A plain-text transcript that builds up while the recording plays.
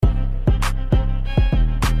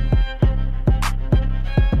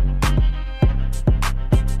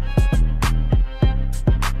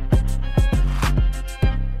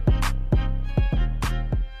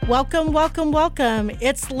Welcome, welcome, welcome.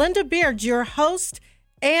 It's Linda Beard, your host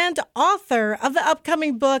and author of the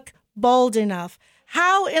upcoming book, Bold Enough.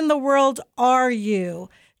 How in the world are you?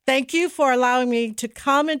 Thank you for allowing me to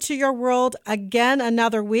come into your world again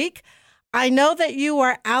another week. I know that you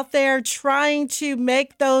are out there trying to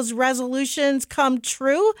make those resolutions come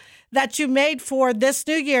true that you made for this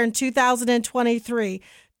new year in 2023.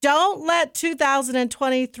 Don't let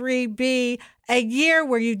 2023 be a year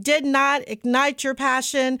where you did not ignite your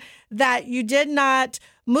passion, that you did not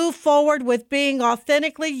move forward with being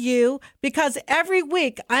authentically you, because every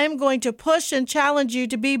week I am going to push and challenge you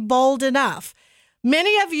to be bold enough.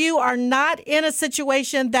 Many of you are not in a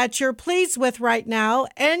situation that you're pleased with right now,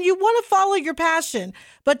 and you want to follow your passion,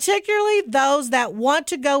 particularly those that want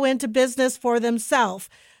to go into business for themselves.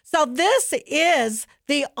 So this is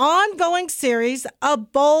the ongoing series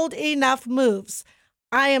of Bold Enough Moves.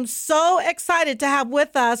 I am so excited to have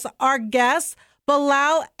with us our guest,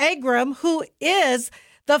 Bilal, who is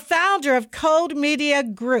the founder of Code Media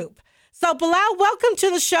Group. So Bilal, welcome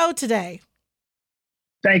to the show today.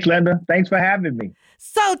 Thanks, Linda. Thanks for having me.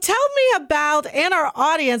 So tell me about, and our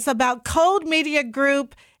audience, about Code Media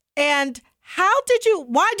Group, and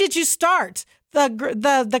why did you start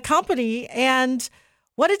the company, and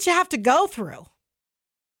what did you have to go through?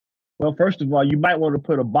 Well, first of all, you might want to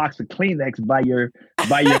put a box of Kleenex by your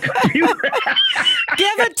computer.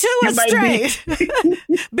 Give it to us straight.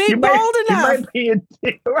 Be bold enough. Give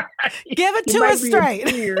it to us straight.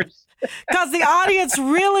 Because the audience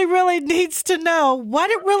really, really needs to know what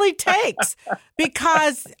it really takes.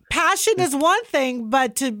 Because passion is one thing,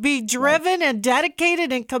 but to be driven and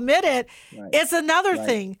dedicated and committed is another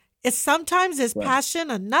thing. Sometimes passion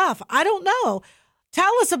enough? I don't know.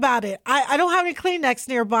 Tell us about it. I don't have any Kleenex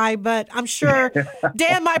nearby, but I'm sure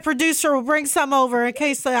Dan, my producer, will bring some over in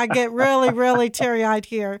case I get really, really teary-eyed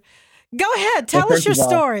here. Go ahead. Tell us your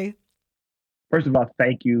story. First of all,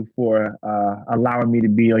 thank you for allowing me to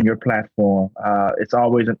be on your platform. It's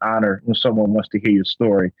always an honor when someone wants to hear your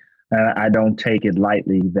story. I don't take it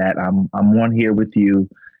lightly that I'm on here with you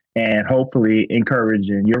and hopefully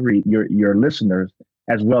encouraging your listeners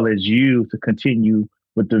as well as you to continue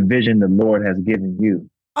with the vision the Lord has given you.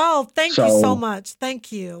 Oh, thank you so much.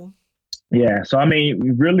 Thank you. Yeah. So, I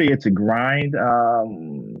mean, really, it's a grind.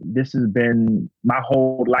 This has been my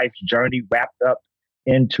whole life's journey wrapped up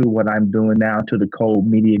into what I'm doing now to the Code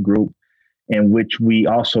Media Group, in which we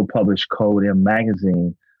also publish Code M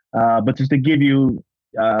magazine. But just to give you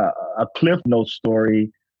a Cliff Note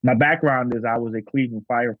story, my background is I was a Cleveland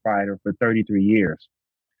firefighter for 33 years.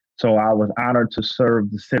 So I was honored to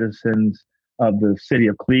serve the citizens of the city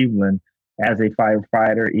of Cleveland as a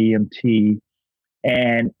firefighter, EMT.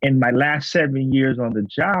 And in my last 7 years on the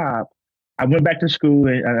job, I went back to school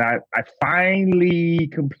and I finally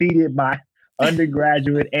completed my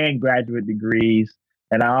undergraduate and graduate degrees.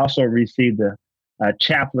 And I also received a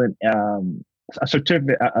chaplain, a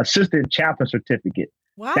certificate, assistant chaplain certificate.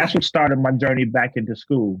 Wow. That's what started my journey back into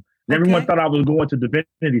school. Okay. Everyone thought I was going to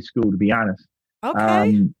divinity school, to be honest.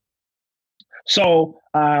 Okay. So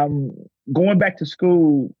going back to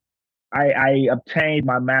school, I obtained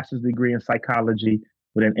my master's degree in psychology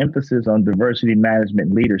with an emphasis on diversity management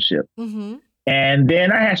and leadership. Mm-hmm. And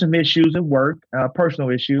then I had some issues at work,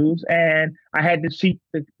 personal issues, and I had to seek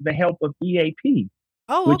the help of EAP,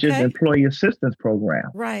 which is Employee Assistance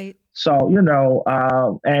Program. Right. So,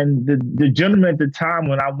 and the gentleman at the time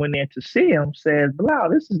when I went in to see him said,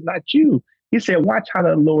 "Bilal, this is not you." He said, "Watch how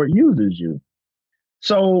the Lord uses you."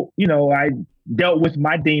 So, I dealt with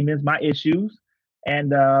my demons, my issues, and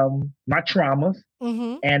my traumas.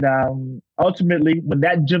 Mm-hmm. And ultimately, when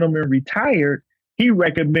that gentleman retired, he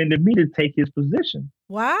recommended me to take his position.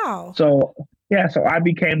 Wow. So I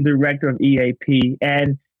became director of EAP.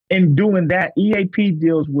 And in doing that, EAP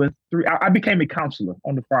deals with I became a counselor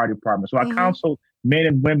on the fire department. So I counseled men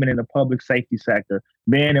and women in the public safety sector,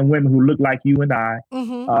 men and women who look like you and I,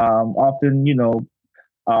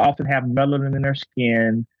 often have melanin in their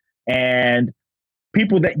skin, and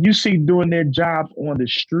people that you see doing their jobs on the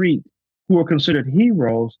street who are considered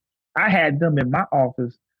heroes. I had them in my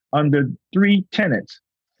office under 3 tenets: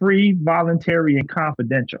 free, voluntary, and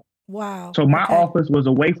confidential. Wow. So my office was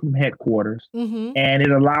away from headquarters, and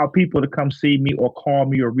it allowed people to come see me or call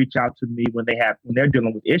me or reach out to me when they're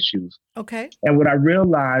dealing with issues. Okay. And what I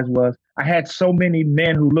realized was I had so many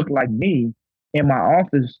men who looked like me in my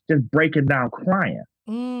office just breaking down crying,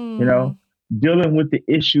 dealing with the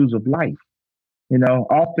issues of life.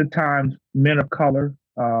 Oftentimes men of color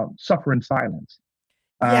suffer in silence.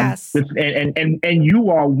 Yes. And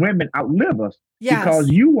you all women outlive us because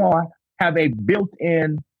you all have a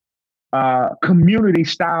built-in community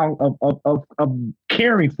style of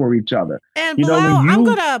caring for each other. And You know, when Bilal, I'm you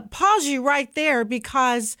going to pause you right there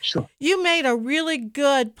because sure, you made a really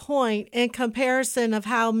good point in comparison of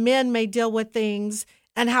how men may deal with things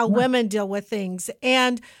and how right, women deal with things.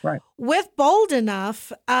 And right, with Bold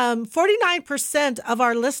Enough, 49% of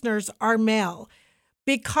our listeners are male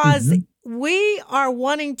because hmm we are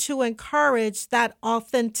wanting to encourage that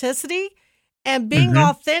authenticity. And being hmm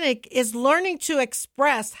authentic is learning to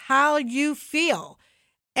express how you feel.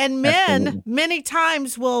 And men, absolutely, many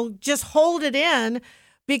times, will just hold it in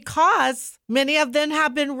because many of them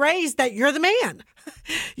have been raised that you're the man.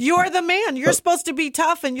 You're right. the man. You're So, supposed to be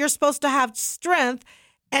tough and you're supposed to have strength.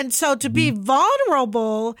 And so to be mhm.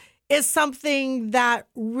 vulnerable is something that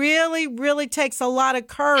really, really takes a lot of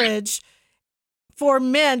courage for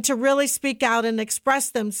men to really speak out and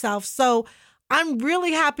express themselves. So I'm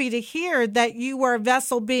really happy to hear that you were a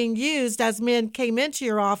vessel being used as men came into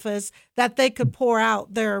your office that they could pour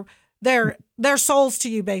out their souls to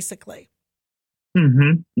you basically.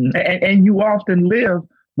 And you often live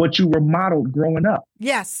what you were modeled growing up.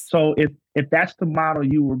 Yes. So if that's the model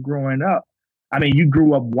you were growing up, I mean, you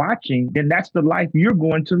grew up watching, then that's the life you're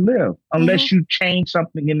going to live, Mhm. unless you change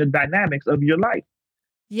something in the dynamics of your life.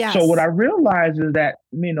 So what I Yes. realize is that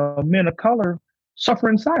men of color suffer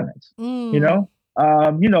in silence. You Mm.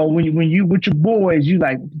 know, when you with your boys, you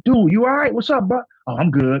like, dude, you all right? What's up, bro? Oh, I'm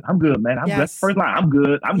good, man. I'm good. Yes. First line, I'm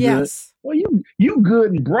good. Yes. Well, you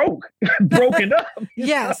good and broke, broken up.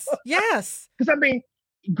 Yes. Yes. Because I mean,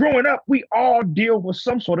 growing up, we all deal with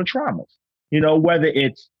some sort of traumas. Whether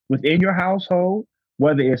it's within your household,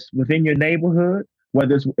 whether it's within your neighborhood,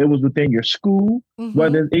 whether it was within your school, Mhm.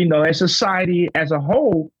 whether in society as a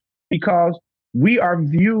whole, because we are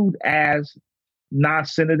viewed as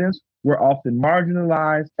non-citizens. We're often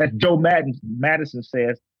marginalized, as Madison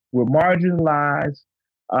says. We're marginalized,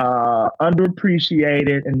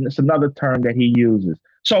 underappreciated, and it's another term that he uses.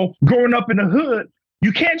 So growing up in the hood,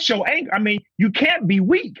 you can't show anger. I mean, you can't be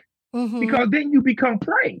weak Mhm. because then you become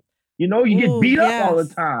prey. You get Ooh, beat up all the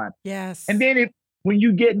yes. time. And Yes. then when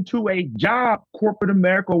you get into a job, corporate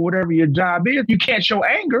America, or whatever your job is, you can't show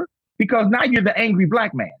anger because now you're the angry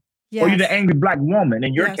black man or you're the Yes. angry black woman.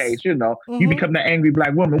 In your case, Yes. you Mhm. become the angry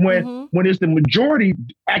black woman. When Mhm. when it's the majority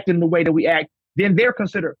acting the way that we act, then they're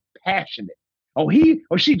considered passionate. Oh, he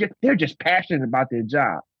or she they're just passionate about their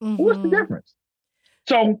job. Well, what's the Mhm. difference?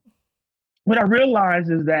 So what I realized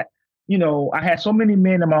is that, I had so many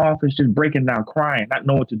men in my office just breaking down crying, not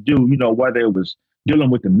knowing what to do, whether it was dealing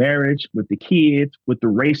with the marriage, with the kids, with the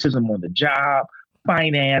racism on the job,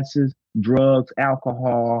 finances, drugs,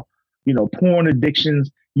 alcohol, porn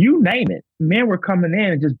addictions, you name it. Men were coming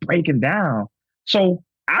in and just breaking down. So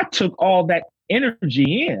I took all that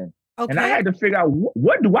energy in and I Okay. had to figure out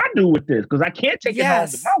what do I do with this? Because I can't take it home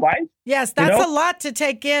to my Yes. wife, Yes, you that's a know? lot to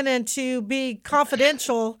take in and to be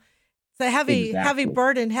confidential. It's a heavy, heavy Exactly.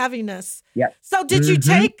 burden, heaviness. Yeah. So, did you hmm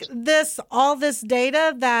take all this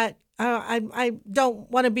data that I don't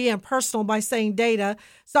want to be impersonal by saying data.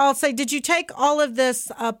 So, I'll say, did you take all of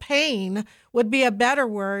this pain, would be a better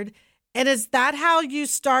word. And is that how you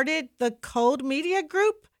started the Code Media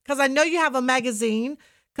Group? Because I know you have a magazine Right,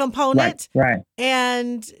 component right.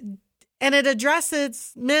 and it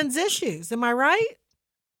addresses men's issues. Am I right?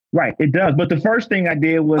 Right, it does. But the first thing I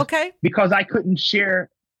did was Okay. because I couldn't share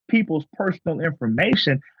people's personal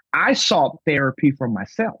information, I sought therapy for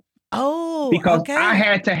myself Oh, because I okay.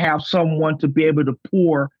 had to have someone to be able to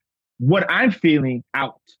pour what I'm feeling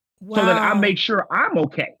out so that I Wow. make sure I'm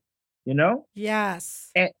okay, you know?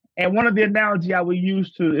 Yes. And one of the analogy I would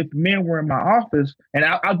use to if men were in my office, and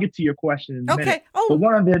I'll get to your question in a minute, Okay. but Oh,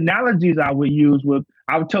 one of the analogies I would use was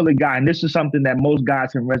I would tell a guy, and this is something that most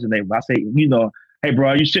guys can resonate with. I say, hey,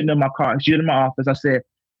 bro, you're sitting in my car, you're in my office. I said,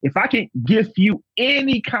 if I can gift you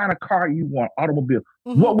any kind of car you want, automobile,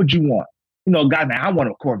 mm-hmm. what would you want? Guy, man, I want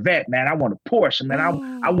a Corvette, man. I want a Porsche, man. I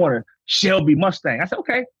Mm. want a Shelby Mustang. I said,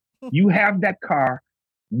 okay, you have that car.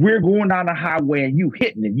 We're going down the highway and you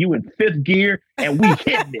hitting it. You in fifth gear and we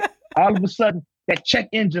hitting it. All of a sudden, that check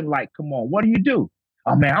engine light come on. What do?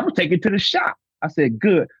 Oh man, I'm gonna take it to the shop. I said,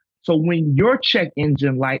 good. So when your check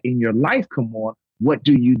engine light in your life come on, what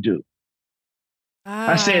do you do?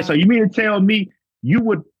 I said, so Ah, you mean to tell me you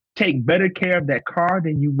would take better care of that car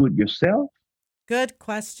than you would yourself? good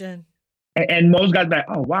question. And most guys are like,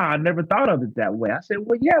 oh wow, I never thought of it that way. I said,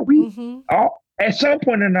 well, yeah, we Mm-hmm. all at some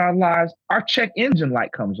point in our lives, our check engine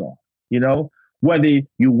light comes on. You know, whether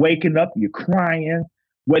you're waking up, you're crying,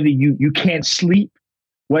 whether you can't sleep,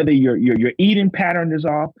 whether your eating pattern is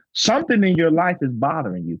off, something in your life is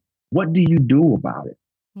bothering you. What do you do about it?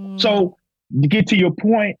 Mm. So to get to your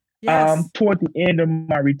point, Yes. Toward the end of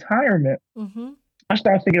my retirement, Mm-hmm. I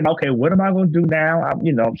started thinking about, okay, what am I going to do now?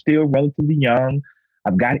 I'm still relatively young.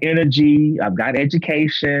 I've got energy. I've got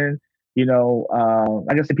education. Like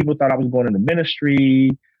I said, people thought I was going into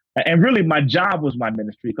ministry, and really, my job was my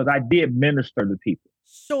ministry because I did minister to people,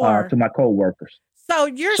 Sure. to my coworkers. So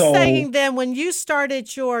you're So, saying then when you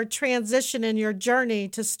started your transition in your journey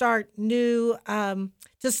to start to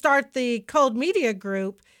start the Code Media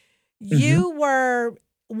Group, mhm, you were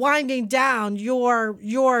winding down your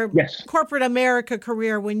yes, corporate America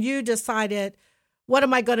career when you decided, what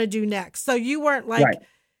am I going to do next? So you weren't right.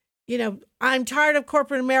 like, I'm tired of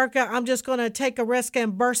corporate America. I'm just going to take a risk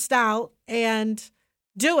and burst out and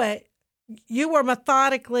do it. You were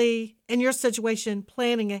methodically, in your situation,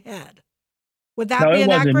 planning ahead. Would that No, be it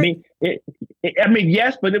wasn't inaccurate? me. I mean,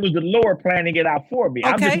 yes, but it was the Lord planning it out for me.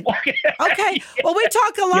 I'm just Okay. walking. Okay. Well, we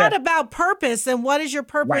talk a Yeah, lot about purpose and what is your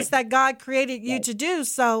purpose right, that God created you right, to do.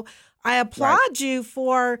 So I right. applaud you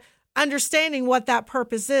for understanding what that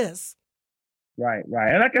purpose is. Right,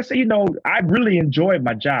 right. And like I said, I really enjoyed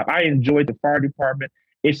my job. I enjoyed the fire department.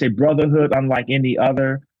 It's a brotherhood unlike any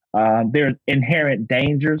other. There's inherent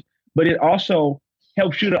dangers, but it also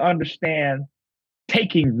helps you to understand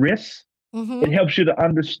taking risks. It Mm-hmm. helps you to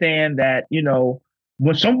understand that,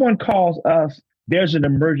 when someone calls us, there's an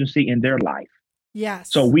emergency in their life.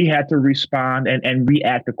 So Yes. we had to respond and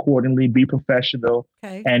react accordingly, be professional,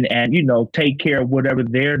 Okay. and take care of whatever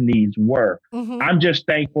their needs were. Mm-hmm. I'm just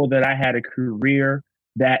thankful that I had a career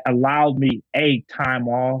that allowed me A, time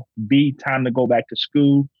off, B, time to go back to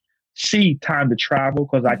school, C, time to travel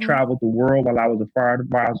because I Mm-hmm. traveled the world while I was a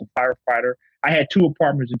firefighter. I had two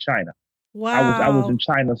apartments in China. I was in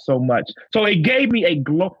Wow. China so much. So it gave me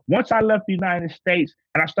once I left the United States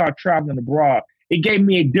and I started traveling abroad, it gave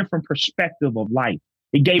me a different perspective of life.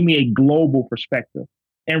 It gave me a global perspective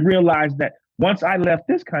and realized that once I left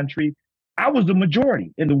this country, I was the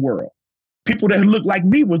majority in the world. People that looked like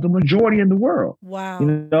me was the majority in the world. You Wow.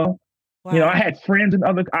 know, I Wow. had friends in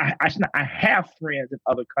other. I have friends in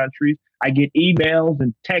other countries. I get emails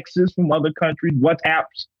and texts from other countries, WhatsApp.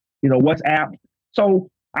 So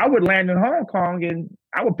I would land in Hong Kong and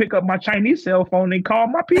I would pick up my Chinese cell phone and call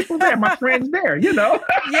my people there, my friends there.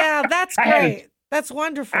 Yeah, that's I had a great. That's I had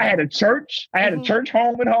wonderful. a church. I had a Mm-hmm. church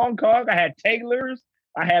home in Hong Kong. I had tailors.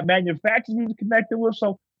 I had manufacturers we was connected with.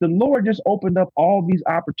 So the Lord just opened up all these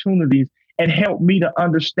opportunities and helped me to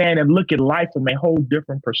understand and look at life from a whole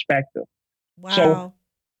different perspective. So Wow.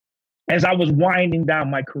 as I was winding down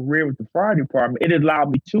my career with the fire department, it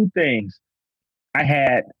allowed me two things. I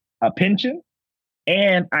had a pension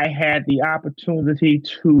and I had the opportunity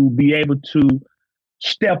to be able to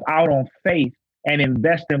step out on faith and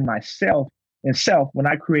invest in myself and self when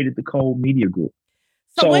I created the Code Media Group.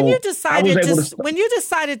 So when you So I was decided able to to, when you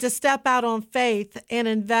decided to step out on faith and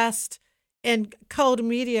invest in Code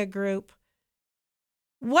Media Group,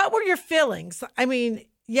 what were your feelings? I mean,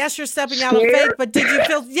 yes, you're stepping out on faith, scared. but did you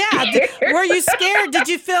feel, yeah, were you scared? Did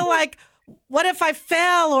you feel like, what if I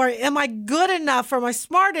fail, or am I good enough, or am I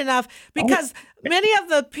smart enough? Oh, Because many of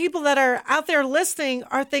the people that are out there listening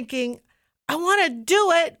are thinking, I want to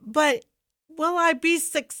do it, but will I be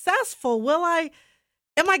successful?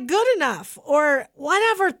 Am I good enough? Or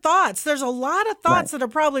whatever thoughts. There's a lot of right. thoughts that are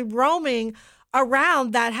probably roaming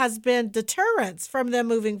around that has been deterrence from them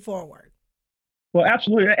moving forward. Well,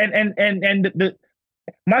 absolutely. And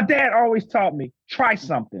my dad always taught me try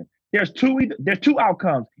something. There's two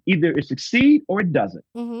outcomes. Either it succeed or it doesn't.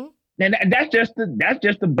 Mm-hmm. And that's just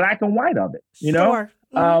the black and white of it. Sure.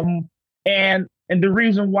 Mm-hmm. Um, and the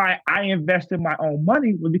reason why I invested my own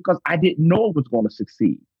money was because I didn't know it was going to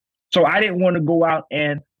succeed. So I didn't want to go out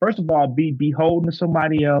and first of all be beholden to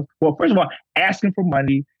somebody else. Well, first of all, asking for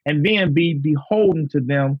money and then be beholden to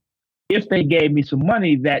them if they gave me some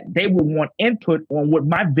money that they would want input on what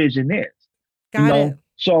my vision is. You Got it. know,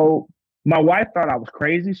 so my wife thought I was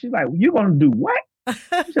crazy. She's like, "You're gonna do what?"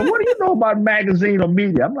 She said, "What do you know about magazine or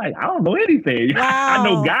media?" I'm like, "I don't know anything. Wow. I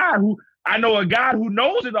know a guy who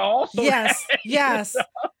knows it all." So Yes. Yes.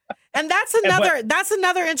 And but that's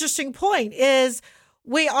another interesting point is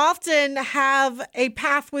we often have a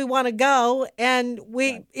path we want to go, and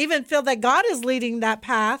we right, even feel that God is leading that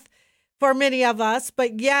path for many of us,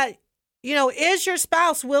 but yet, is your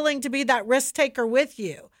spouse willing to be that risk taker with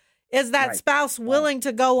you? Is that right, spouse right, willing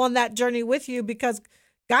to go on that journey with you, because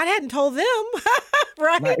God hadn't told them,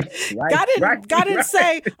 right, right? right, right, God didn't right,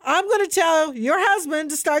 say, I'm going to tell your husband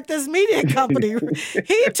to start this media company.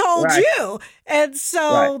 He told right, you. And right.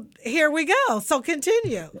 so here we go. So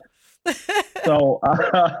continue. So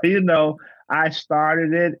I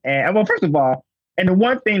started it, and well, first of all, and the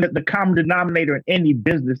one thing that the common denominator in any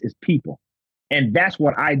business is people. And that's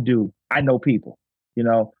what I do. I know people. You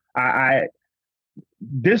know, I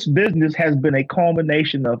this business has been a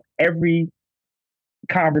culmination of every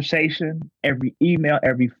conversation, every email,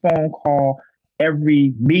 every phone call,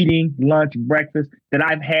 every meeting, lunch, breakfast that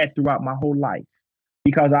I've had throughout my whole life,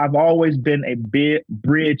 because I've always been a big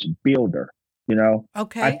bridge builder. You know, I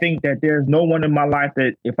Okay. think that there's no one in my life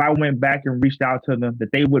that if I went back and reached out to them,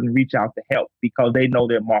 that they wouldn't reach out to help, because they know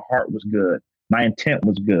that my heart was good. My intent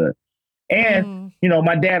was good. And, Mm. you know,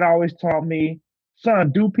 my dad always taught me,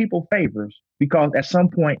 son, do people favors, because at some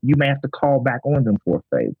point you may have to call back on them for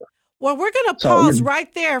a favor. Well, we're going to So, pause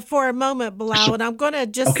right there for a moment, Bilal, so and I'm going to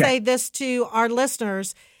just okay. say this to our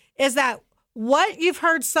listeners, is that what you've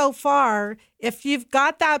heard so far, if you've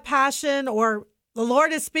got that passion or the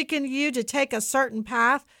Lord is speaking to you to take a certain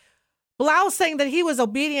path, Bilal was saying that he was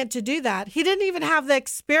obedient to do that. He didn't even have the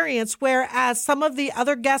experience, whereas some of the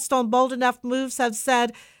other guests on Bold Enough Moves have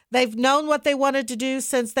said they've known what they wanted to do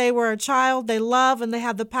since they were a child. They love and they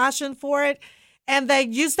have the passion for it. And they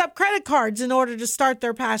used up credit cards in order to start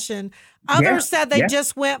their passion. Yeah. Others said they Yeah.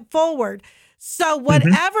 just went forward. So Mm-hmm.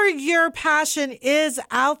 whatever your passion is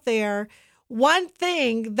out there, one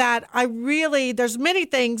thing that there's many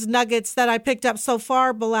things, nuggets that I picked up so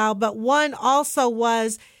far, Bilal, but one also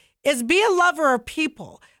is be a lover of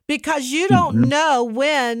people, because you don't Mm-hmm. know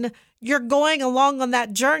when you're going along on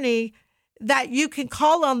that journey that you can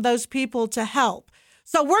call on those people to help.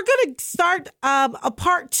 So we're going to start a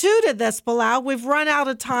part 2 to this, Bilal. We've run out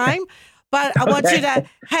of time, but I want you Okay. to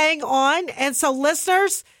hang on. And so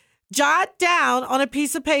listeners, jot down on a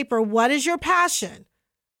piece of paper, what is your passion?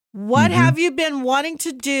 What Mm-hmm. have you been wanting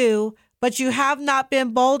to do, but you have not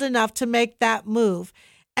been bold enough to make that move?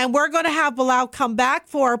 And we're going to have Bilal come back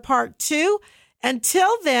for part 2.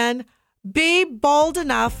 Until then, be bold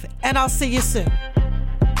enough, and I'll see you soon.